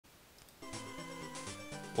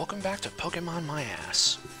welcome back to Pokemon My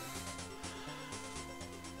Ass.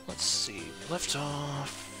 Let's see, we left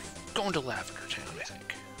off going to Lavender Town, I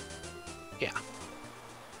think. Yeah.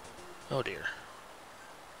 Oh dear.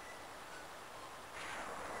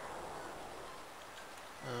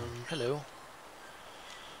 Hello.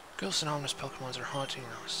 Ghosts and ominous Pokemons are haunting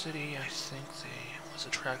our city. I think they was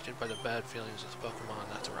attracted by the bad feelings of the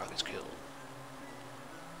Pokemon that the Rockets killed.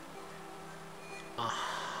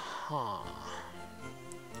 Huh.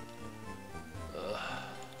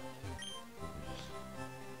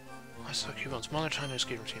 I saw Cubone's mother trying to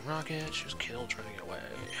escape from Team Rocket. She was killed trying to get away.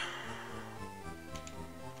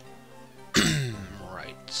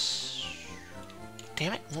 Right.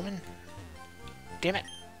 Damn it, woman. Damn it.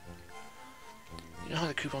 You know how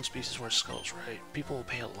the Cubone species wear skulls, right? People will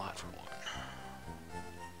pay a lot for one.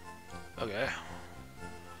 Okay.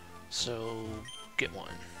 So, get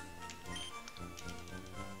one.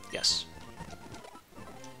 Yes.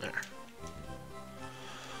 There.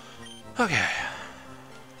 Okay.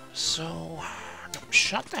 So... No,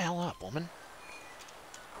 shut the hell up, woman.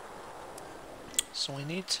 So we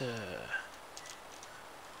need to...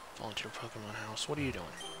 Volunteer Pokemon House. What are you doing?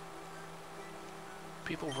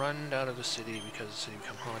 People run out of the city because the city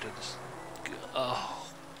become haunted.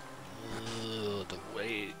 Oh. Ugh, the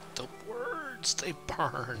way... The words, they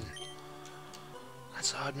burn.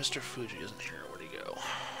 That's odd Mr. Fuji isn't here. Where'd he go?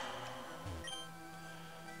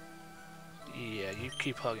 Yeah, you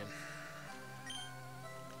keep hugging.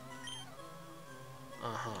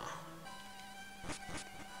 Uh-huh.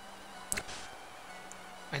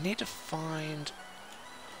 I need to find...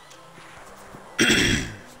 I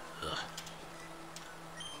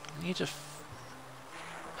need to...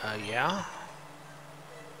 yeah?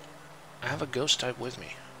 I have a ghost type with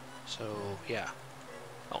me. So, yeah.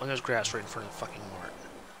 Oh, and there's grass right in front of the fucking mart.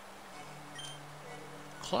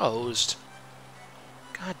 Closed?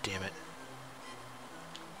 God damn it.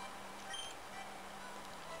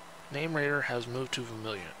 Name Raider has moved to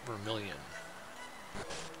Vermilion.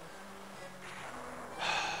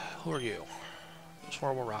 Who are you? Those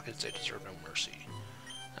horrible rockets, they deserve no mercy.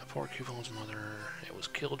 That poor Cubone's mother, it was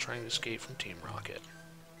killed trying to escape from Team Rocket.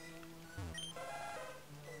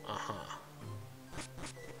 Uh-huh.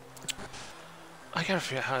 I gotta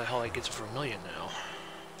figure out how the hell I get to Vermilion now.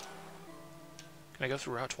 Can I go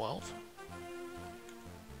through Route 12?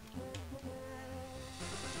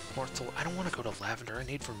 I don't want to go to Lavender. I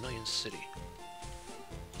need Vermilion City.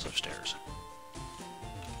 It's upstairs.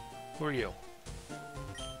 Who are you?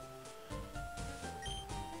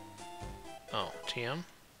 Oh, TM?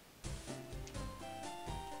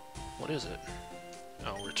 What is it?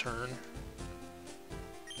 Oh, return.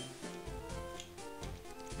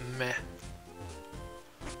 Meh.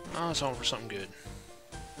 Oh, it's all for something good.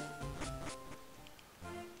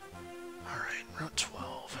 Alright, Route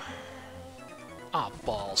 12. Ah,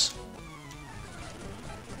 balls.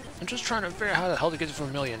 I'm just trying to figure out how the hell to get to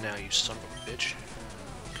Vermilion now, you son of a bitch.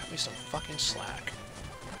 Cut me some fucking slack.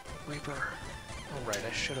 Reaper. Alright,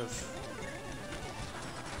 I should have...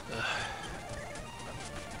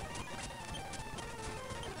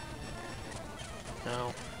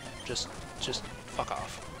 No. Just fuck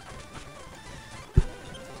off.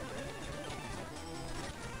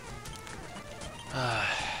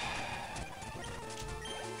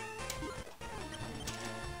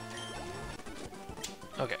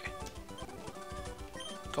 Okay.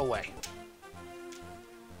 Go away.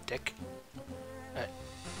 Dick. Hang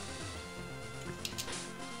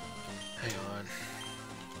on.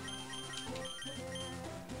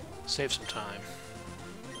 Save some time.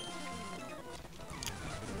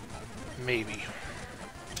 Maybe.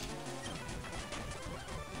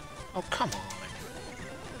 Oh, come on.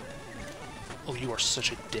 Oh, you are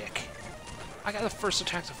such a dick. I got the first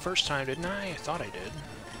attack the first time, didn't I? I thought I did.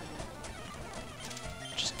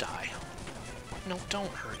 Just die. No,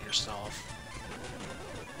 don't hurt yourself.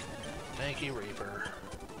 Thank you, Reaper.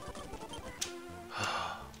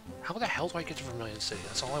 How the hell do I get to Vermilion City?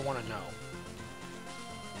 That's all I want to know.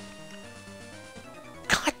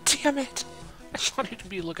 God damn it! I thought he'd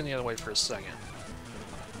be looking the other way for a second.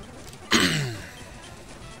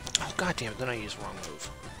 Oh, god damn it, then I used the wrong move.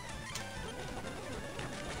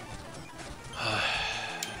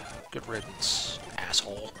 Good riddance,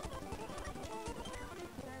 asshole.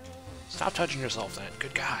 Stop touching yourself then.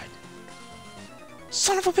 Good God.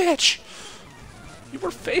 Son of a bitch! You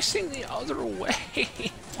were facing the other way.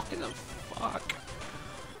 Why the fuck?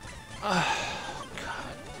 Oh,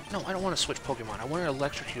 God. No, I don't want to switch Pokemon. I want to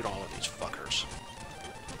electrocute all of these fuckers.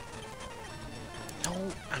 No,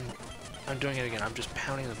 I'm doing it again. I'm just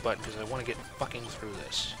pounding the button because I want to get fucking through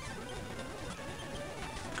this.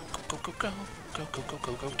 go, go, go, go, go, go,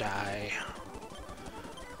 go, go, die.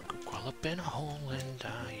 Go crawl up in a hole and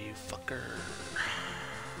die, you fucker.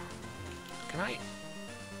 Can I?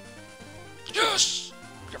 Yes!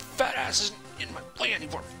 Your fat ass isn't in my way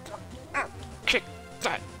anymore. Kick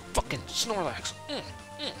that fucking Snorlax.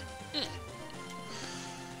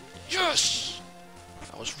 Yes!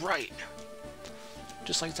 I was right.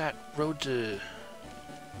 Just like that road to...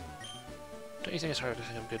 Don't you think it's hard to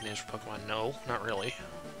think of good names for Pokemon? No, not really.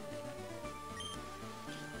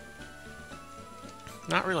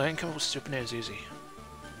 Not really, I can come up with stupid names easy.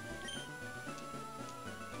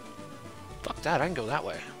 Fuck that, I can go that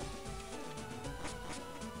way.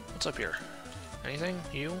 What's up here? Anything?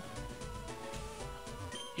 You?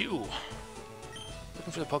 You!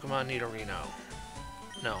 Looking for the Pokemon Nidorino.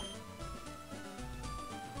 No.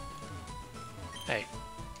 Hey.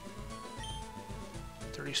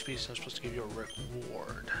 30 species, I'm supposed to give you a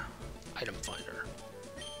reward. Item finder.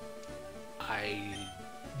 I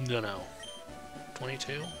don't know.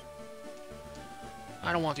 22?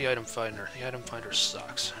 I don't want the item finder. The item finder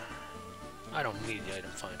sucks. I don't need the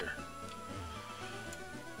item finder.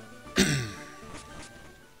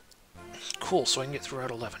 Cool, so I can get through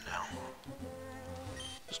Route 11 now.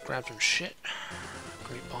 Just grab some shit.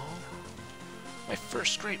 Great ball. My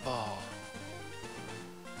first great ball.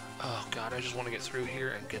 Oh god, I just want to get through here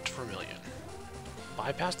and get to Vermilion.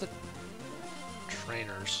 Bypass the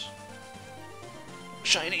trainers.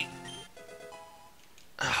 Shiny!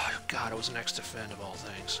 Oh god, it was an X defend of all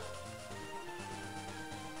things.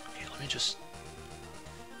 Okay, let me just...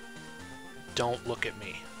 Don't look at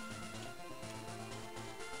me.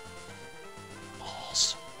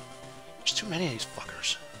 Balls. There's too many of these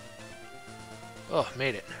fuckers. Oh,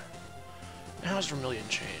 made it. And how's Vermilion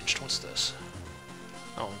changed? What's this?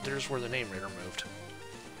 Oh, there's where the name reader moved.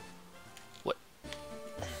 What?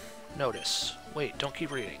 Notice. Wait, don't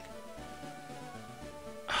keep reading.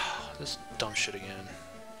 This dumb shit again.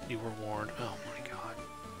 You were warned. Oh my god.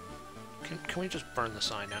 Can we just burn the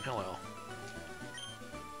sign down? Hello.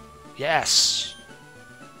 Yes!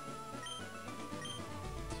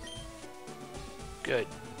 Good.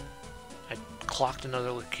 I clocked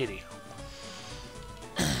another little kitty.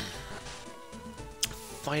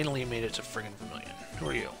 Finally made it to friggin' Vermilion. Who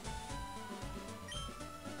are you?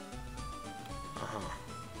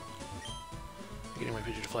 Getting my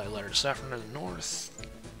picture to fly a letter to Saffron in the north.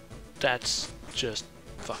 That's just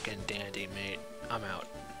fucking dandy, mate. I'm out.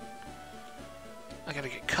 I gotta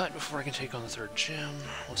get cut before I can take on the third gym.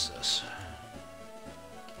 What's this?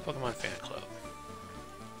 Pokemon Fan Club.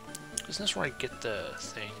 Isn't this where I get the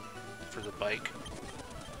thing for the bike?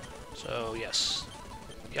 So, yes.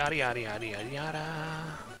 Yada yada yada yada yada.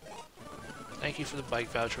 Thank you for the bike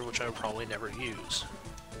voucher, which I would probably never use.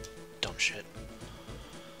 Dumb shit.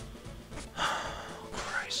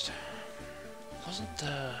 Christ.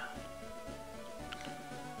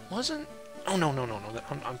 Wasn't... Oh, no.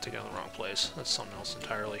 I'm thinking of the wrong place. That's something else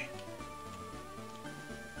entirely.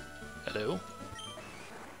 Hello?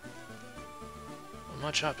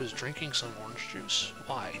 Mudchop is drinking some orange juice.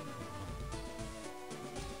 Why?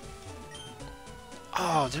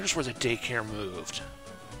 Oh, there's where the daycare moved.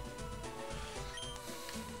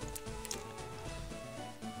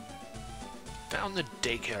 Found the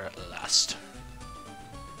daycare at last.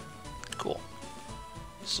 Cool.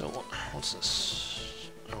 So, what's this?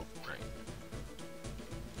 Oh, right.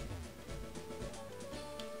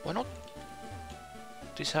 Why don't...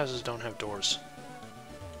 These houses don't have doors.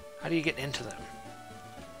 How do you get into them?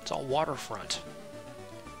 It's all waterfront.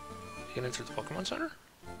 You get in through the Pokemon Center?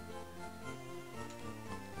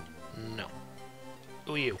 No.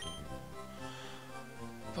 Who are you?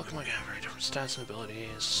 Pokemon have very different stats and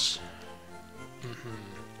abilities.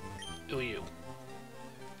 Who are you?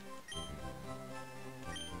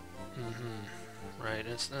 Right,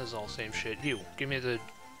 this is all same shit. You, give me the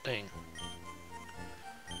thing.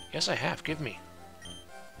 Yes, I have. Give me.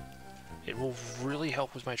 It will really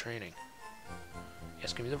help with my training.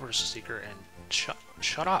 Yes, give me the Versus Seeker and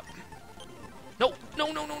shut up. No.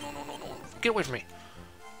 Get away from me.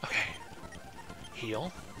 Okay.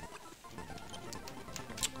 Heal.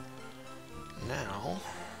 Now.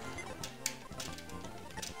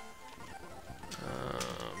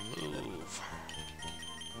 Move.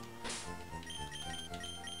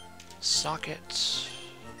 Socket.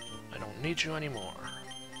 I don't need you anymore.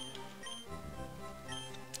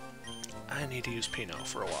 I need to use Pino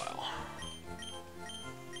for a while.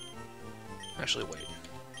 Actually, wait.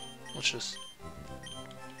 Let's just...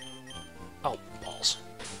 Oh, balls.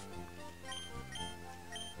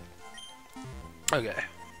 Okay.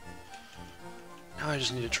 Now I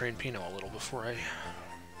just need to train Pino a little before I...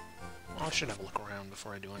 I should have a look around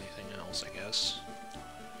before I do anything else, I guess.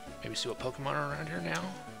 Maybe see what Pokemon are around here now,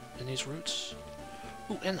 in these routes.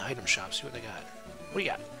 Ooh, and the item shop, see what they got. What do you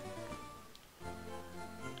got?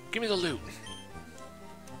 Give me the loot.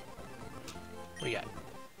 What do you got?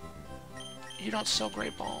 You don't sell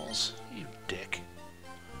great balls, you dick.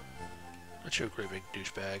 That's your great big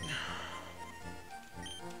douchebag.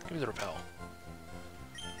 Give me the repel.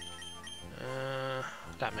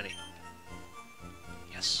 That many.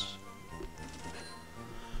 Yes.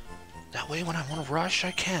 That way, when I want to rush,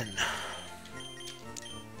 I can.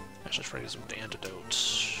 Let's just raise some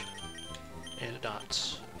antidotes.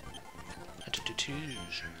 Antidotes.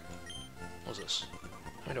 Antidotes. What's this?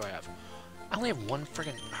 How many do I have? I only have one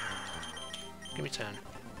friggin'... Give me 10.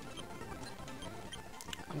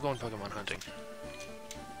 I'm going Pokemon hunting.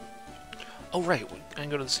 Oh, right. I can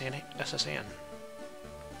go to the SSN.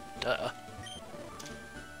 Duh.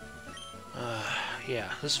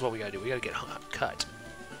 Yeah, this is what we gotta do. We gotta get cut.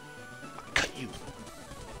 I'll cut you.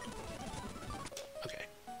 Okay.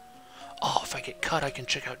 Oh, if I get cut, I can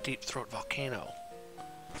check out Deep Throat Volcano.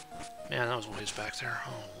 Man, that was a ways back there.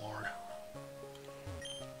 Oh, Lord.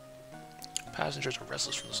 Passengers are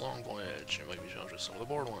restless from this long voyage. It might be challenged with some of the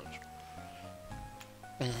bored ones.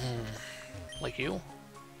 Like you?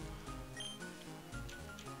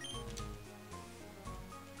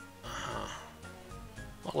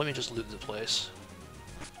 Well, let me just loot the place.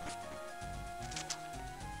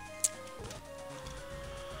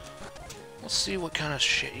 Let's see what kind of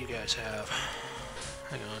shit you guys have.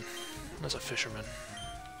 Hang on. That's a fisherman.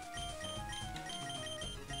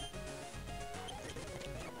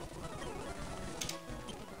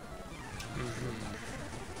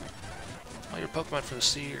 All your Pokemon from the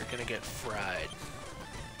sea are gonna get fried.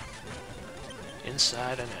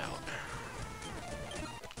 Inside and out.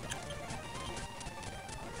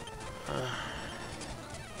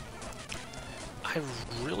 I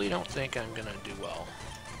really don't think I'm gonna do well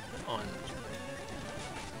on...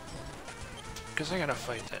 Because I gotta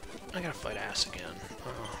fight that... I gotta fight ass again.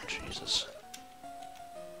 Oh, Jesus.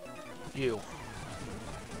 You.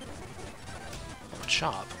 Oh,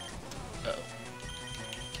 chop. Uh-oh.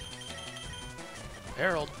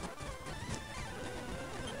 Harold.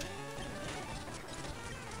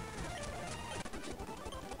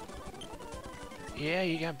 Yeah,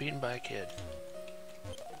 you got beaten by a kid.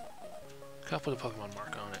 Cup with a Pokemon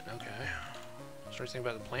mark on it. Okay. Is there anything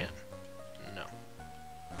about the plant? No.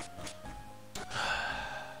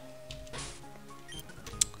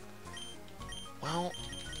 Well...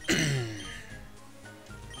 the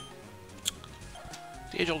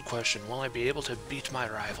age-old question, will I be able to beat my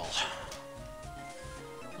rival?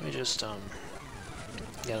 Let me just,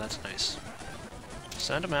 yeah, that's nice.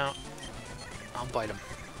 Send him out. I'll bite him.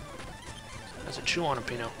 That's a chew on him,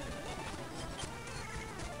 Pino.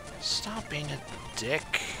 Stop being a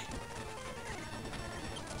dick.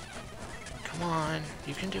 Come on,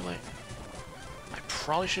 you can do it. I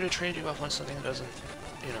probably should have traded you up on something that doesn't,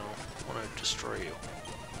 you know, want to destroy you.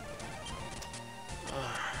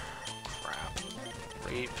 Crap.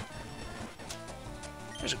 Rape.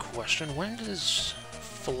 Here's a question. When does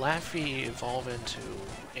Falafi evolve into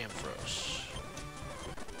Ampharos?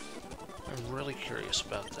 I'm really curious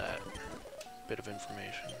about that bit of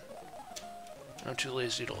information. I'm too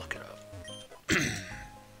lazy to look it up.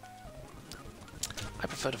 I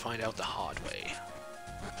prefer to find out the hard way.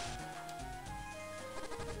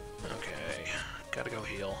 Okay, gotta go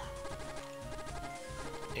heal.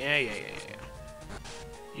 Yeah.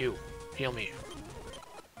 You, heal me.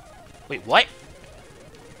 Wait, what?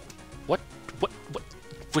 What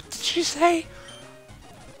did she say?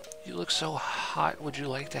 You look so hot, would you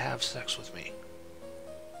like to have sex with me?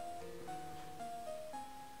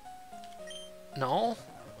 No?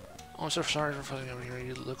 Oh, I'm so sorry for fussing over here.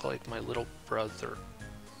 You look like my little brother.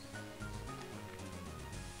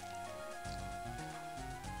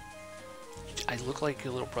 I look like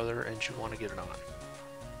your little brother and you want to get it on.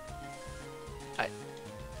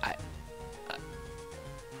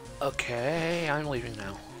 Okay, I'm leaving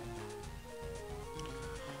now.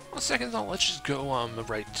 One second though, let's just go,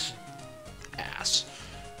 right ass.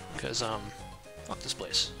 Because, fuck this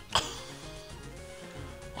place.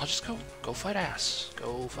 I'll just go fight ass.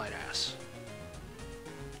 Go fight ass.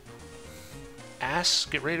 Ass,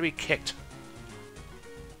 get ready to be kicked.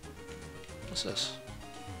 What's this?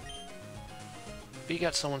 V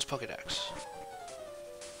got someone's Pokedex.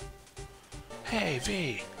 Hey,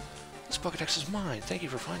 V! This Pokedex is mine. Thank you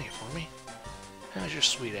for finding it for me. How's your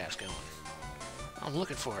sweet ass going? I'm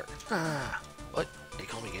looking for it. Ah! What? They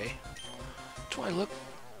call me gay? Do I look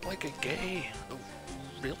like a gay? Oh,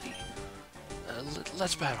 really?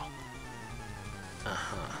 Let's battle.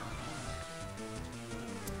 Uh-huh.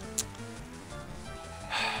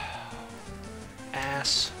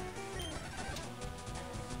 ass.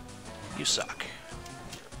 You suck.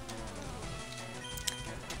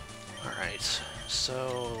 Alright,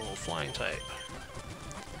 so flying type.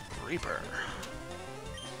 Reaper.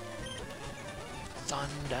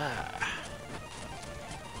 Thunder.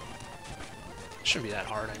 Shouldn't be that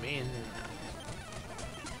hard, I mean...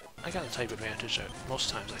 I got a type advantage most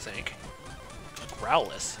times, I think.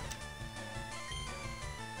 Growlithe.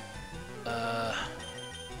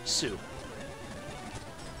 Sue.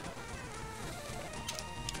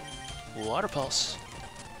 Water Pulse.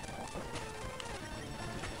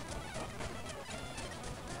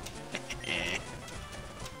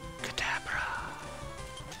 Kadabra.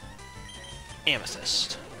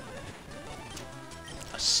 Amethyst.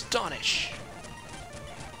 Astonish.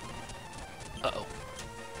 Uh-oh.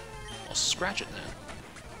 I'll scratch it then.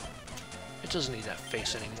 It doesn't need that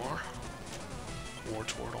face anymore.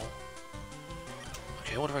 Wartortle.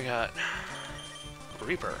 Okay, what have I got?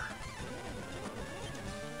 Reaper.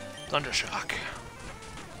 Thundershock.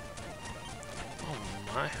 Oh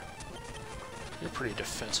my. You're pretty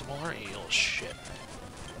defensible, aren't you, you little shit?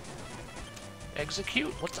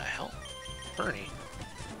 Execute? What the hell? Bernie.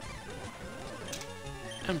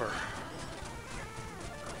 Ember.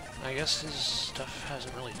 I guess his stuff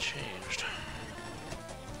hasn't really changed.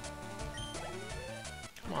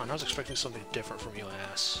 Come on, I was expecting something different from you,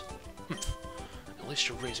 ass. At least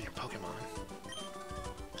you're raising your Pokemon.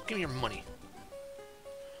 Just give me your money.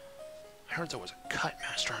 I heard there was a Cut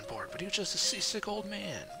Master on board, but he was just a seasick old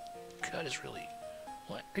man. Cut is really...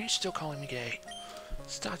 What? Are you still calling me gay?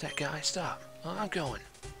 Stop that guy, stop. I'm going.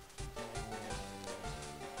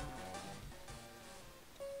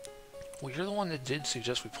 Well, you're the one that did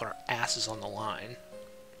suggest we put our asses on the line.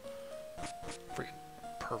 Freaking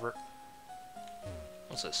pervert.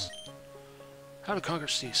 What's this? How to conquer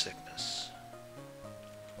seasickness.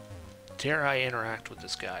 Dare I interact with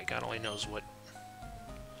this guy? God only knows what...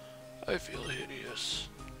 I feel hideous.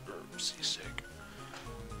 Or seasick.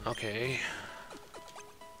 Okay.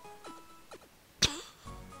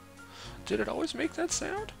 Did it always make that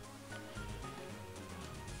sound?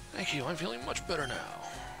 Thank you, I'm feeling much better now.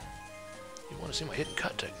 You want to see my hidden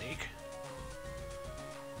cut technique?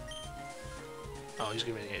 Oh, he's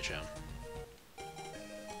giving me the HM.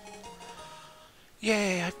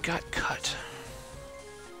 Yay, I've got cut.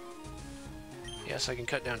 Yes, I can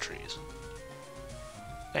cut down trees.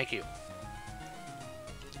 Thank you.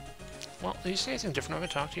 Well, did you say anything different when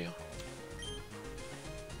I talk to you?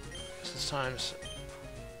 This time's...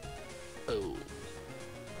 Oh.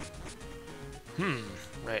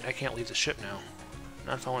 Right, I can't leave the ship now.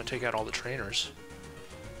 Not if I want to take out all the trainers.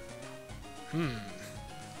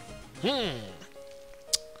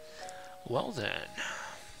 Well then.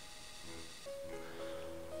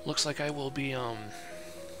 Looks like I will be,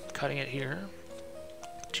 cutting it here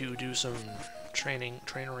to do some training,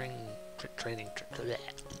 to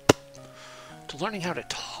learning how to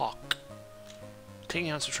talk. Taking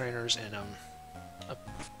out some trainers and,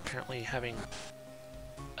 apparently having,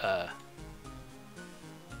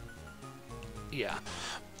 yeah.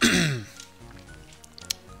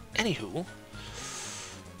 Anywho,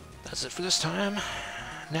 that's it for this time.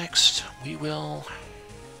 Next, we will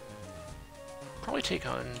probably take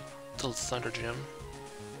on the Thunder Gym.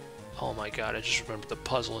 Oh my god, I just remembered the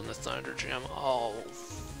puzzle in the Thunder Gym. Oh,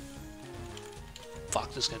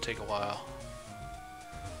 fuck, this is gonna take a while.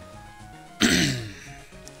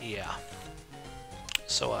 Yeah.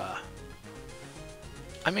 So,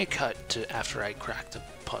 I may cut to after I crack the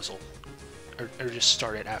puzzle. Or just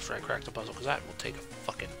start it after I crack the puzzle, because that will take a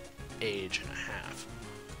fucking age and a half.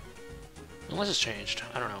 Unless it's changed.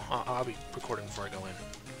 I don't know. I'll be recording before I go in.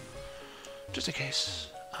 Just in case.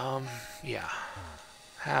 Yeah.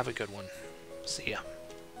 Have a good one. See ya.